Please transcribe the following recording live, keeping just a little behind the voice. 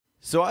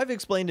So I've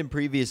explained in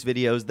previous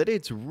videos that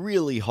it's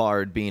really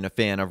hard being a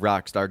fan of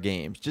Rockstar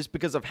Games just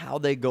because of how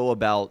they go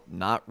about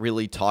not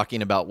really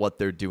talking about what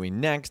they're doing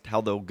next,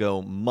 how they'll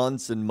go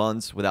months and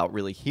months without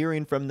really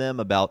hearing from them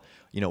about,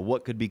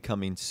 what could be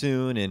coming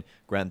soon in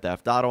Grand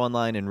Theft Auto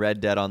Online and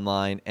Red Dead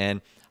Online.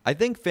 And I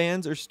think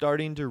fans are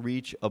starting to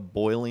reach a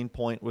boiling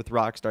point with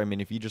Rockstar. I mean,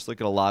 if you just look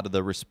at a lot of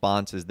the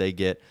responses they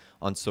get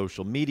on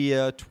social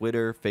media,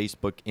 Twitter,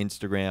 Facebook,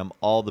 Instagram,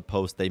 all the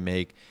posts they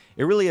make,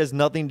 it really has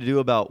nothing to do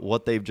about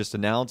what they've just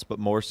announced, but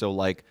more so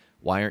like,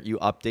 why aren't you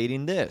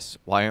updating this?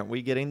 Why aren't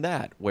we getting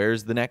that?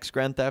 Where's the next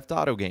Grand Theft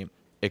Auto game?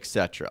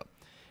 Etc.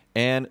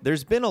 And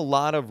there's been a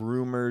lot of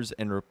rumors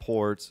and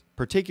reports,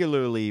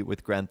 particularly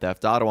with Grand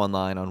Theft Auto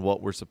Online, on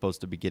what we're supposed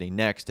to be getting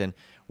next. And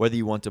whether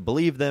you want to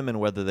believe them and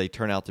whether they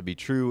turn out to be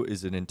true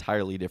is an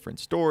entirely different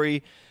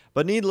story.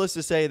 But needless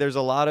to say, there's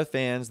a lot of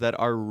fans that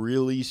are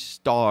really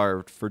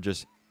starved for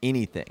just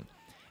anything.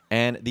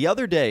 And the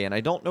other day, and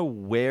I don't know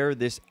where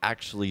this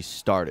actually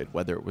started,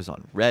 whether it was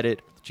on Reddit,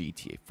 the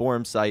GTA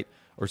forum site,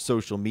 or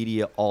social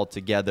media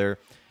altogether,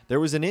 there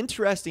was an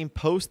interesting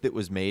post that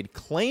was made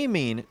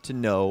claiming to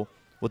know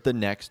what the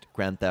next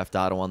Grand Theft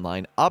Auto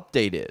Online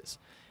update is.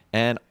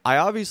 And I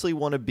obviously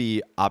want to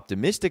be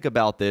optimistic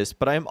about this,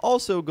 but I'm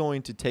also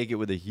going to take it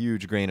with a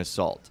huge grain of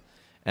salt.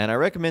 And I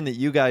recommend that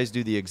you guys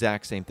do the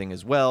exact same thing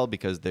as well,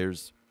 because there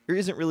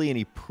isn't really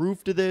any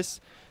proof to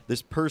this.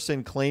 This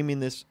person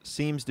claiming this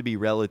seems to be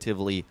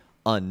relatively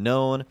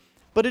unknown,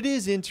 but it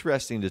is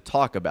interesting to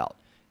talk about,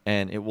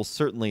 and it will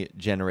certainly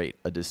generate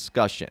a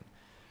discussion.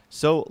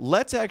 So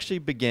let's actually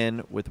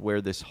begin with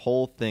where this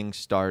whole thing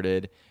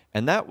started,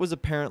 and that was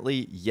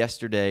apparently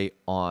yesterday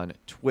on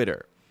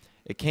Twitter.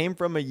 It came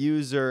from a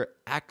user,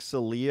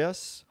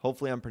 Axelius.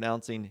 Hopefully I'm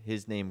pronouncing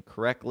his name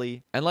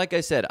correctly. And like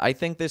I said, I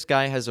think this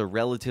guy has a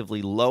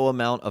relatively low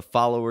amount of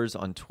followers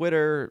on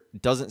Twitter,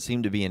 doesn't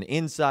seem to be an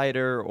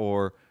insider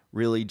or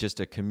really just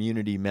a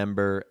community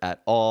member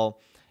at all.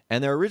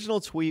 And their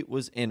original tweet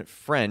was in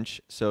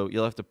French, so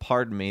you'll have to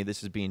pardon me.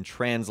 This is being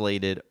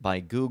translated by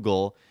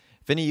Google.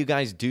 If any of you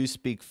guys do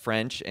speak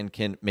French and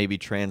can maybe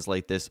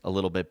translate this a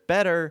little bit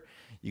better,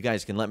 you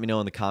guys can let me know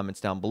in the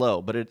comments down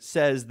below. But it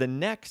says the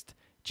next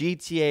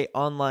GTA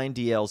Online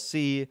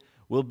DLC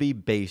will be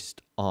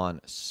based on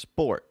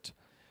sport.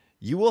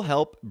 You will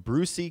help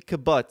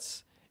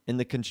Brucie in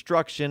the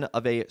construction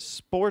of a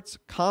sports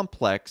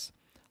complex,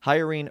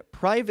 hiring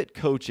private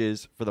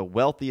coaches for the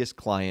wealthiest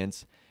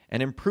clients,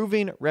 and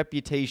improving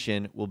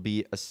reputation will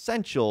be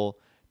essential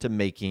to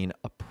making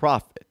a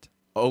profit.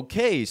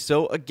 Okay,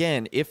 so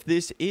again, if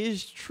this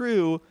is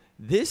true,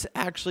 this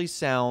actually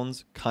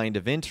sounds kind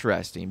of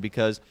interesting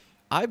because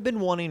I've been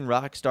wanting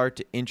Rockstar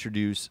to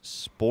introduce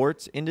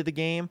sports into the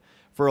game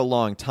for a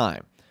long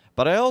time,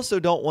 but I also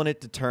don't want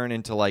it to turn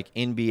into like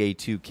NBA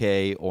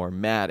 2K or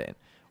Madden,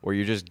 where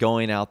you're just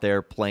going out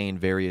there playing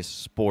various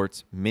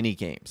sports mini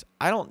games.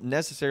 I don't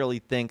necessarily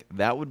think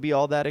that would be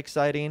all that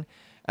exciting,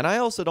 and I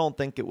also don't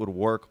think it would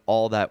work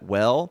all that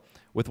well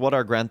with what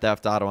our Grand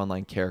Theft Auto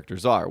Online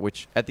characters are,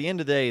 which at the end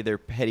of the day, they're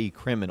petty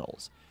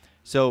criminals.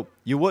 So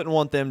you wouldn't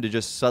want them to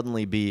just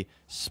suddenly be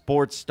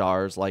sports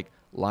stars like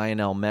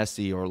Lionel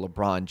Messi or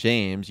LeBron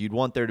James. You'd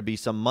want there to be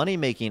some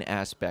money-making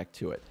aspect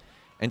to it.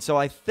 And so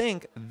I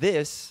think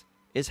this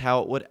is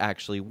how it would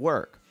actually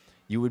work.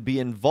 You would be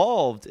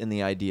involved in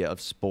the idea of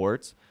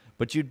sports,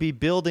 but you'd be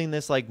building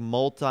this like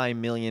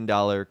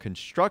multi-million-dollar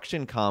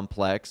construction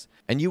complex,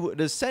 and you would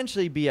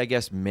essentially be, I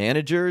guess,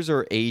 managers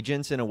or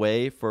agents in a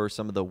way for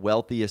some of the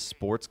wealthiest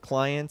sports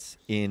clients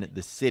in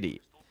the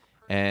city.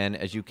 And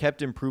as you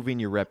kept improving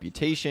your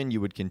reputation,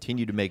 you would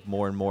continue to make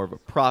more and more of a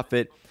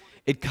profit.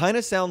 It kind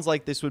of sounds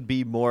like this would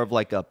be more of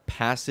like a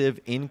passive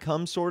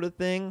income sort of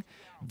thing,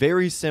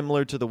 very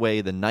similar to the way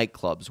the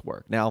nightclubs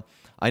work. Now,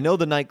 I know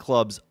the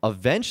nightclubs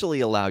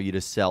eventually allow you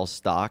to sell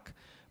stock,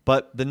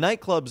 but the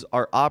nightclubs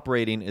are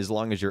operating as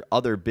long as your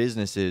other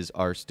businesses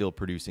are still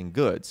producing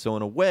goods. So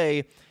in a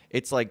way,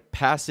 it's like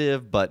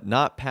passive but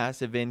not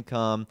passive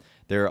income.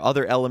 There are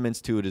other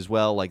elements to it as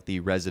well, like the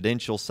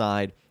residential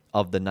side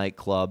of the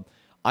nightclub.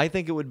 I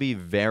think it would be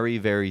very,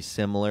 very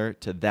similar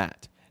to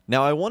that.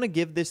 Now, I want to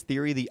give this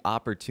theory the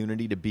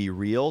opportunity to be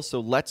real,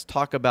 so let's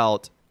talk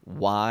about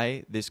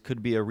why this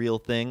could be a real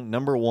thing.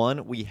 Number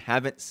one, we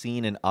haven't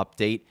seen an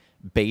update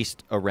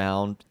based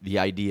around the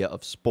idea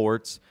of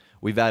sports.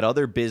 We've had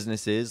other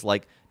businesses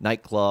like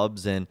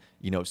nightclubs and,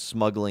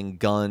 smuggling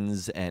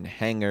guns and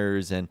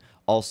hangars and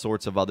all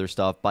sorts of other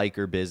stuff,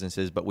 biker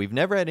businesses, but we've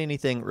never had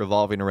anything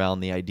revolving around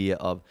the idea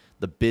of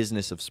the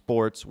business of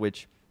sports,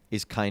 which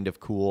is kind of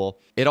cool.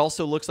 It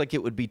also looks like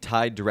it would be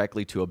tied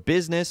directly to a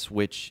business,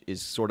 which is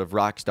sort of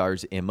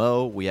Rockstar's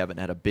MO. We haven't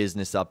had a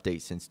business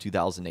update since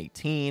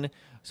 2018,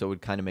 so it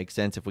would kind of make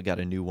sense if we got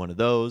a new one of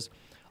those.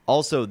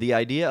 Also, the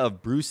idea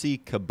of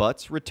Brucie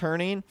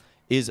returning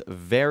is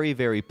very,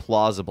 very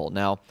plausible.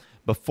 Now,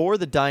 before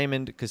the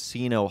Diamond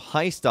Casino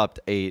heist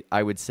update,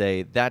 I would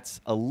say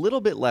that's a little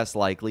bit less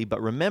likely,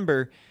 but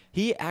remember,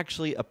 he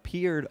actually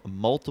appeared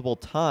multiple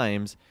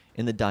times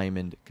in the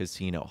Diamond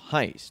Casino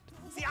heist.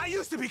 See, I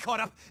used to be caught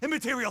up in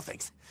material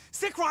things.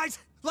 Sick rides,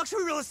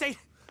 Luxury real estate.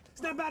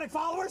 Snapmatic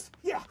followers?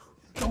 Yeah.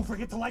 Don't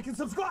forget to like and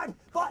subscribe.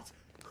 But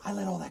I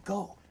let all that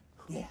go.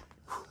 Yeah.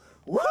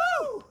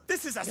 Woo!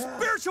 This is a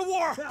spiritual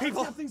war,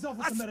 people. A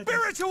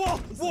spiritual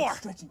war. Like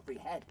stretching for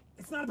your head.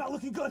 It's not about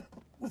looking good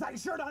without your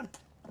shirt on.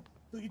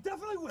 Though you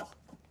definitely will.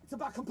 It's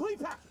about complete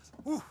package.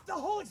 Ooh. The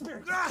whole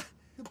experience.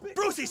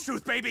 Brucie's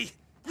truth, baby.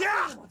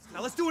 Yeah!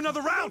 Now let's do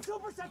another round.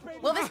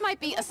 Well, this might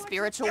be a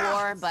spiritual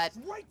war, but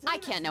I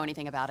can't know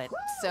anything about it.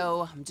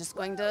 So I'm just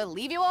going to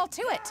leave you all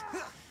to it.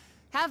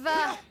 Have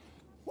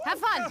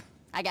fun,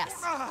 I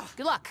guess.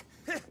 Good luck.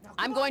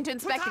 I'm going to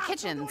inspect the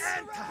kitchens.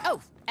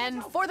 Oh,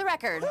 and for the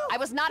record, I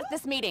was not at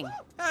this meeting.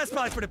 That's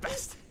probably for the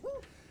best.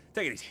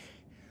 Take it easy.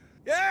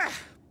 Yeah!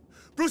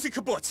 Brucie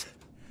Kibbutz.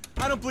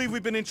 I don't believe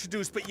we've been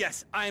introduced, but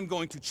yes, I am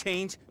going to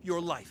change your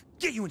life.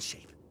 Get you in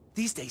shape.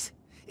 These days,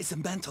 it's a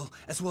mental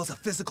as well as a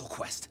physical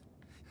quest.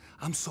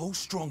 I'm so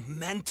strong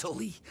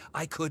mentally,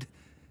 I could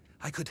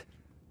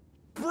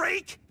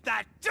break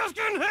that disc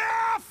in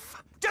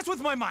half! Just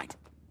with my mind.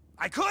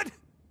 I could,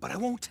 but I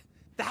won't.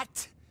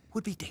 That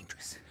would be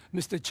dangerous.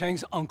 Mr.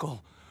 Chang's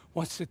uncle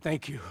wants to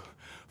thank you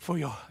for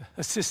your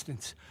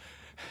assistance.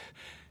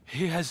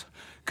 He has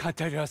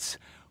contacted us.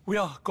 We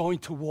are going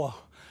to war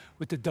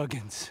with the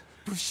Duggins.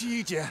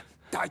 Procedure.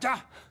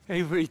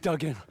 Avery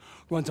Duggan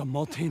runs a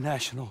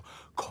multinational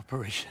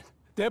corporation.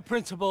 Their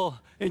principal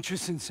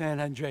interest in San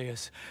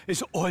Andreas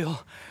is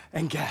oil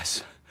and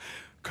gas.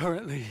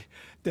 Currently,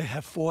 they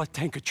have 4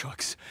 tanker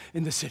trucks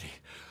in the city.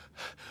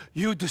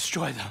 You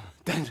destroy them,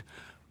 then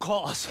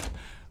call us.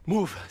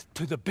 Move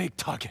to the big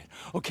target,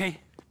 okay?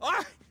 All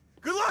right,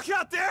 good luck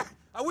out there.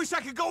 I wish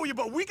I could go with you,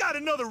 but we got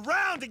another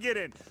round to get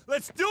in.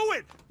 Let's do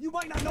it. You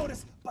might not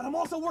notice, but I'm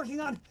also working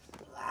on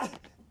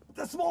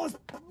the smallest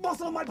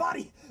muscle in my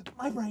body,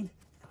 my brain.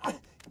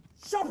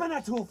 Sharpen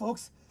that tool,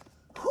 folks.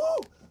 Whew!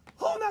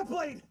 Hold that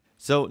blade!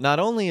 So not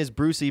only has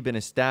Brucie been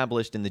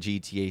established in the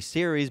GTA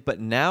series, but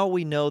now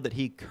we know that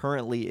he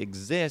currently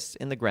exists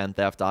in the Grand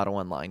Theft Auto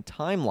Online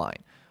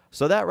timeline.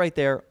 So that right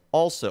there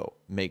also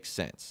makes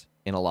sense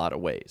in a lot of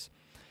ways.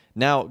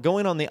 Now,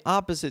 going on the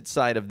opposite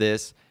side of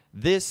this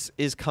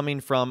is coming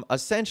from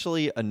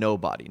essentially a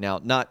nobody. Now,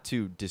 not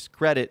to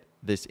discredit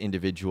this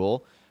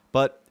individual,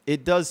 but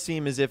it does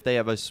seem as if they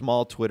have a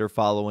small Twitter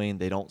following.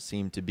 They don't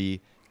seem to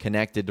be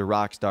connected to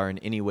Rockstar in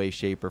any way,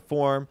 shape, or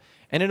form.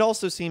 And it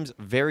also seems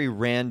very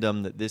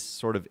random that this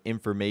sort of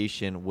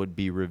information would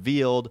be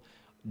revealed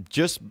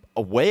just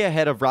way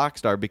ahead of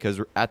Rockstar, because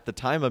at the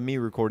time of me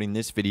recording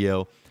this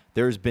video,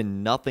 there's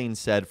been nothing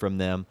said from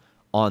them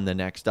on the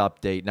next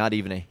update, not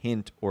even a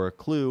hint or a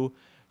clue.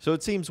 So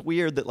it seems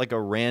weird that like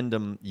a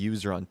random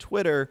user on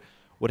Twitter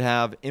would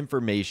have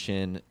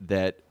information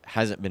that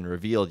hasn't been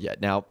revealed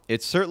yet. Now,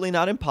 it's certainly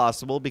not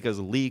impossible because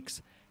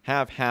leaks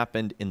have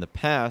happened in the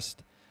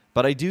past,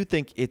 but I do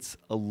think it's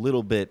a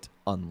little bit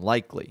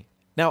unlikely.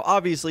 Now,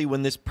 obviously,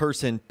 when this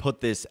person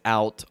put this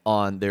out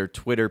on their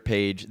Twitter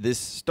page, this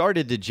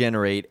started to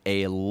generate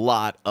a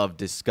lot of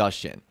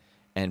discussion.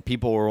 And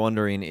people were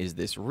wondering, is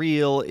this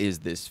real? Is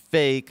this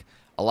fake?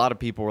 A lot of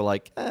people were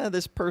like,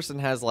 this person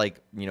has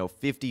like,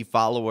 50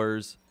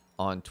 followers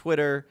on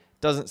Twitter.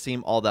 Doesn't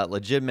seem all that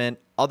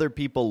legitimate. Other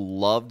people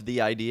loved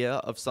the idea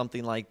of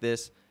something like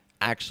this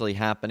actually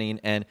happening.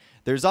 And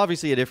there's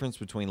obviously a difference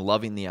between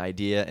loving the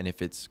idea and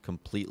if it's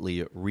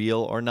completely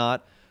real or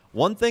not.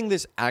 One thing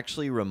this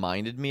actually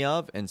reminded me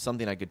of, and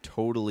something I could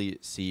totally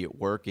see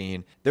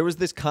working, there was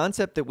this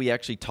concept that we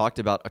actually talked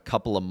about a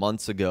couple of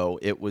months ago.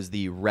 It was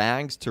the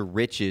rags to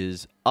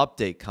riches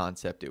update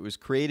concept. It was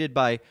created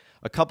by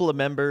a couple of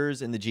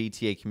members in the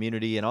GTA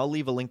community, and I'll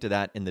leave a link to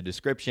that in the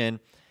description.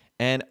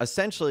 And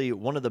essentially,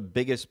 one of the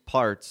biggest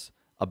parts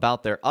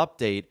about their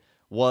update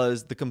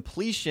was the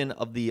completion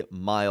of the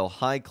Mile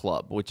High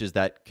Club, which is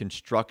that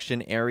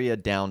construction area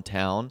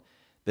downtown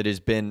that has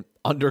been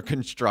under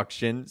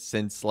construction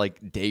since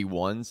like day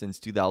one, since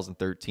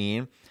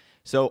 2013.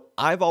 So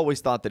I've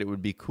always thought that it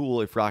would be cool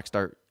if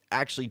Rockstar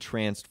actually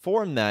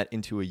transformed that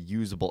into a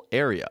usable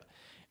area.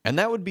 And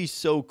that would be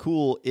so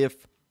cool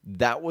if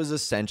that was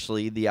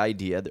essentially the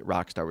idea that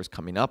Rockstar was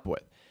coming up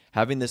with.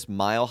 Having this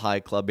Mile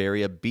High Club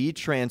area be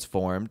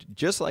transformed,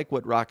 just like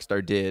what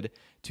Rockstar did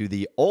to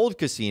the old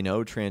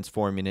casino,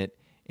 transforming it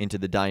into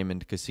the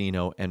Diamond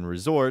Casino and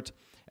Resort.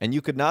 And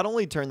you could not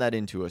only turn that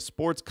into a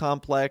sports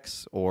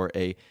complex or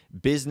a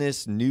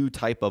business new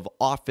type of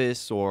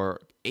office or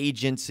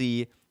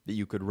agency that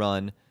you could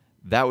run.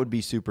 That would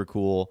be super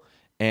cool.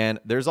 And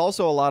there's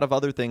also a lot of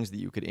other things that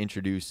you could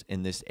introduce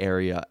in this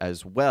area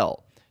as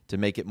well to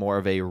make it more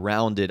of a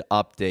rounded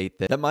update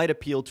that might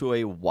appeal to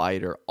a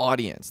wider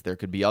audience. There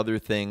could be other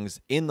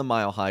things in the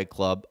Mile High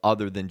Club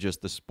other than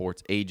just the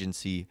sports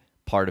agency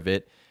part of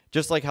it.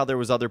 Just like how there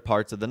was other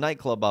parts of the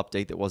nightclub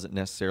update that wasn't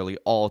necessarily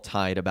all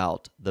tied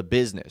about the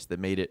business,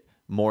 that made it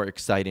more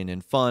exciting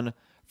and fun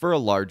for a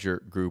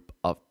larger group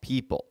of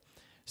people.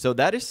 So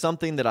that is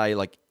something that I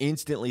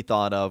instantly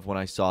thought of when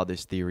I saw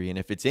this theory. And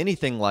if it's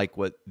anything like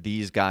what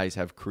these guys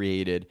have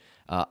created,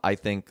 I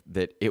think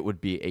that it would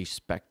be a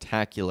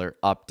spectacular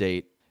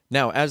update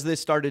Now, as this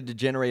started to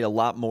generate a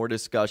lot more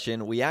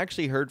discussion, we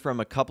actually heard from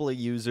a couple of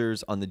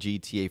users on the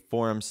GTA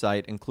forum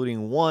site,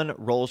 including one,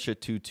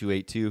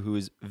 Rolsha2282, who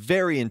is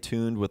very in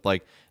tune with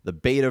like the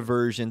beta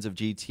versions of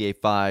GTA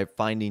 5,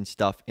 finding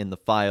stuff in the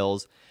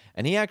files.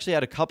 And he actually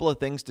had a couple of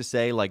things to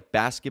say, like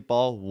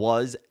basketball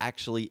was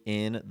actually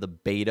in the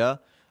beta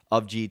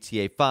of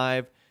GTA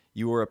 5.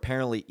 You were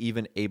apparently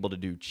even able to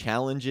do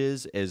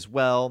challenges as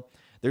well.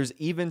 There's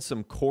even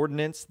some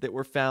coordinates that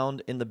were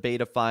found in the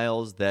beta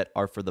files that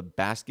are for the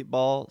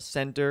basketball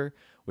center,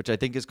 which I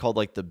think is called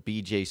like the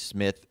B.J.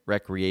 Smith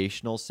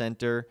Recreational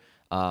Center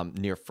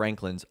near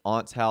Franklin's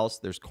aunt's house.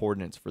 There's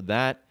coordinates for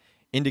that,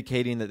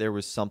 indicating that there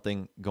was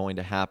something going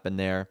to happen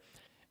there.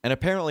 And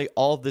apparently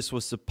all of this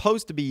was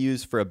supposed to be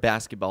used for a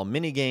basketball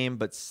minigame,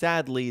 but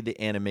sadly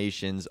the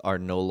animations are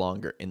no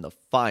longer in the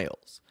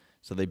files.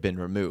 So they've been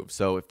removed.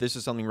 So if this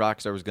is something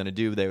Rockstar was going to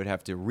do, they would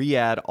have to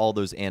re-add all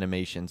those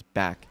animations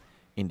back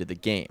into the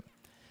game.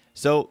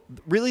 So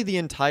really the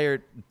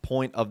entire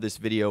point of this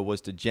video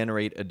was to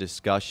generate a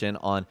discussion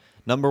on,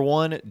 number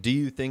one, do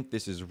you think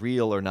this is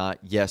real or not?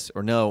 Yes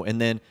or no?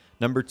 And then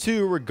number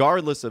two,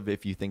 regardless of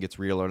if you think it's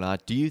real or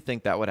not, do you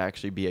think that would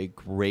actually be a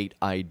great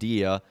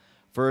idea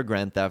for a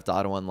Grand Theft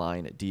Auto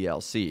Online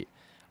DLC?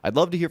 I'd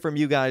love to hear from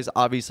you guys,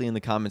 obviously, in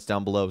the comments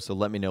down below, so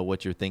let me know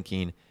what you're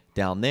thinking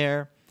down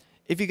there.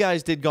 If you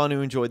guys did go on to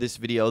enjoy this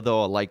video,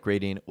 though, a like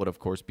rating would, of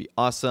course, be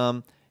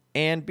awesome.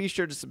 And be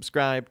sure to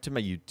subscribe to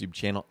my YouTube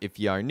channel if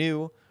you are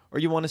new, or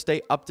you want to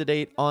stay up to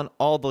date on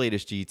all the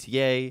latest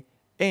GTA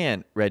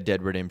and Red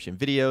Dead Redemption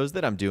videos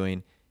that I'm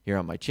doing here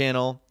on my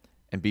channel.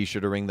 And be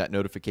sure to ring that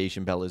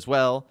notification bell as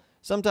well.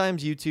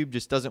 Sometimes YouTube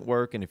just doesn't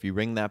work, and if you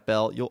ring that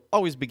bell, you'll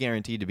always be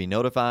guaranteed to be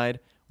notified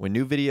when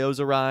new videos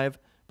arrive.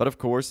 But of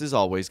course, as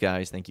always,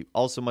 guys, thank you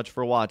all so much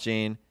for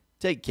watching.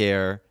 Take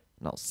care,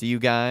 and I'll see you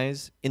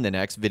guys in the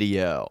next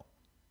video.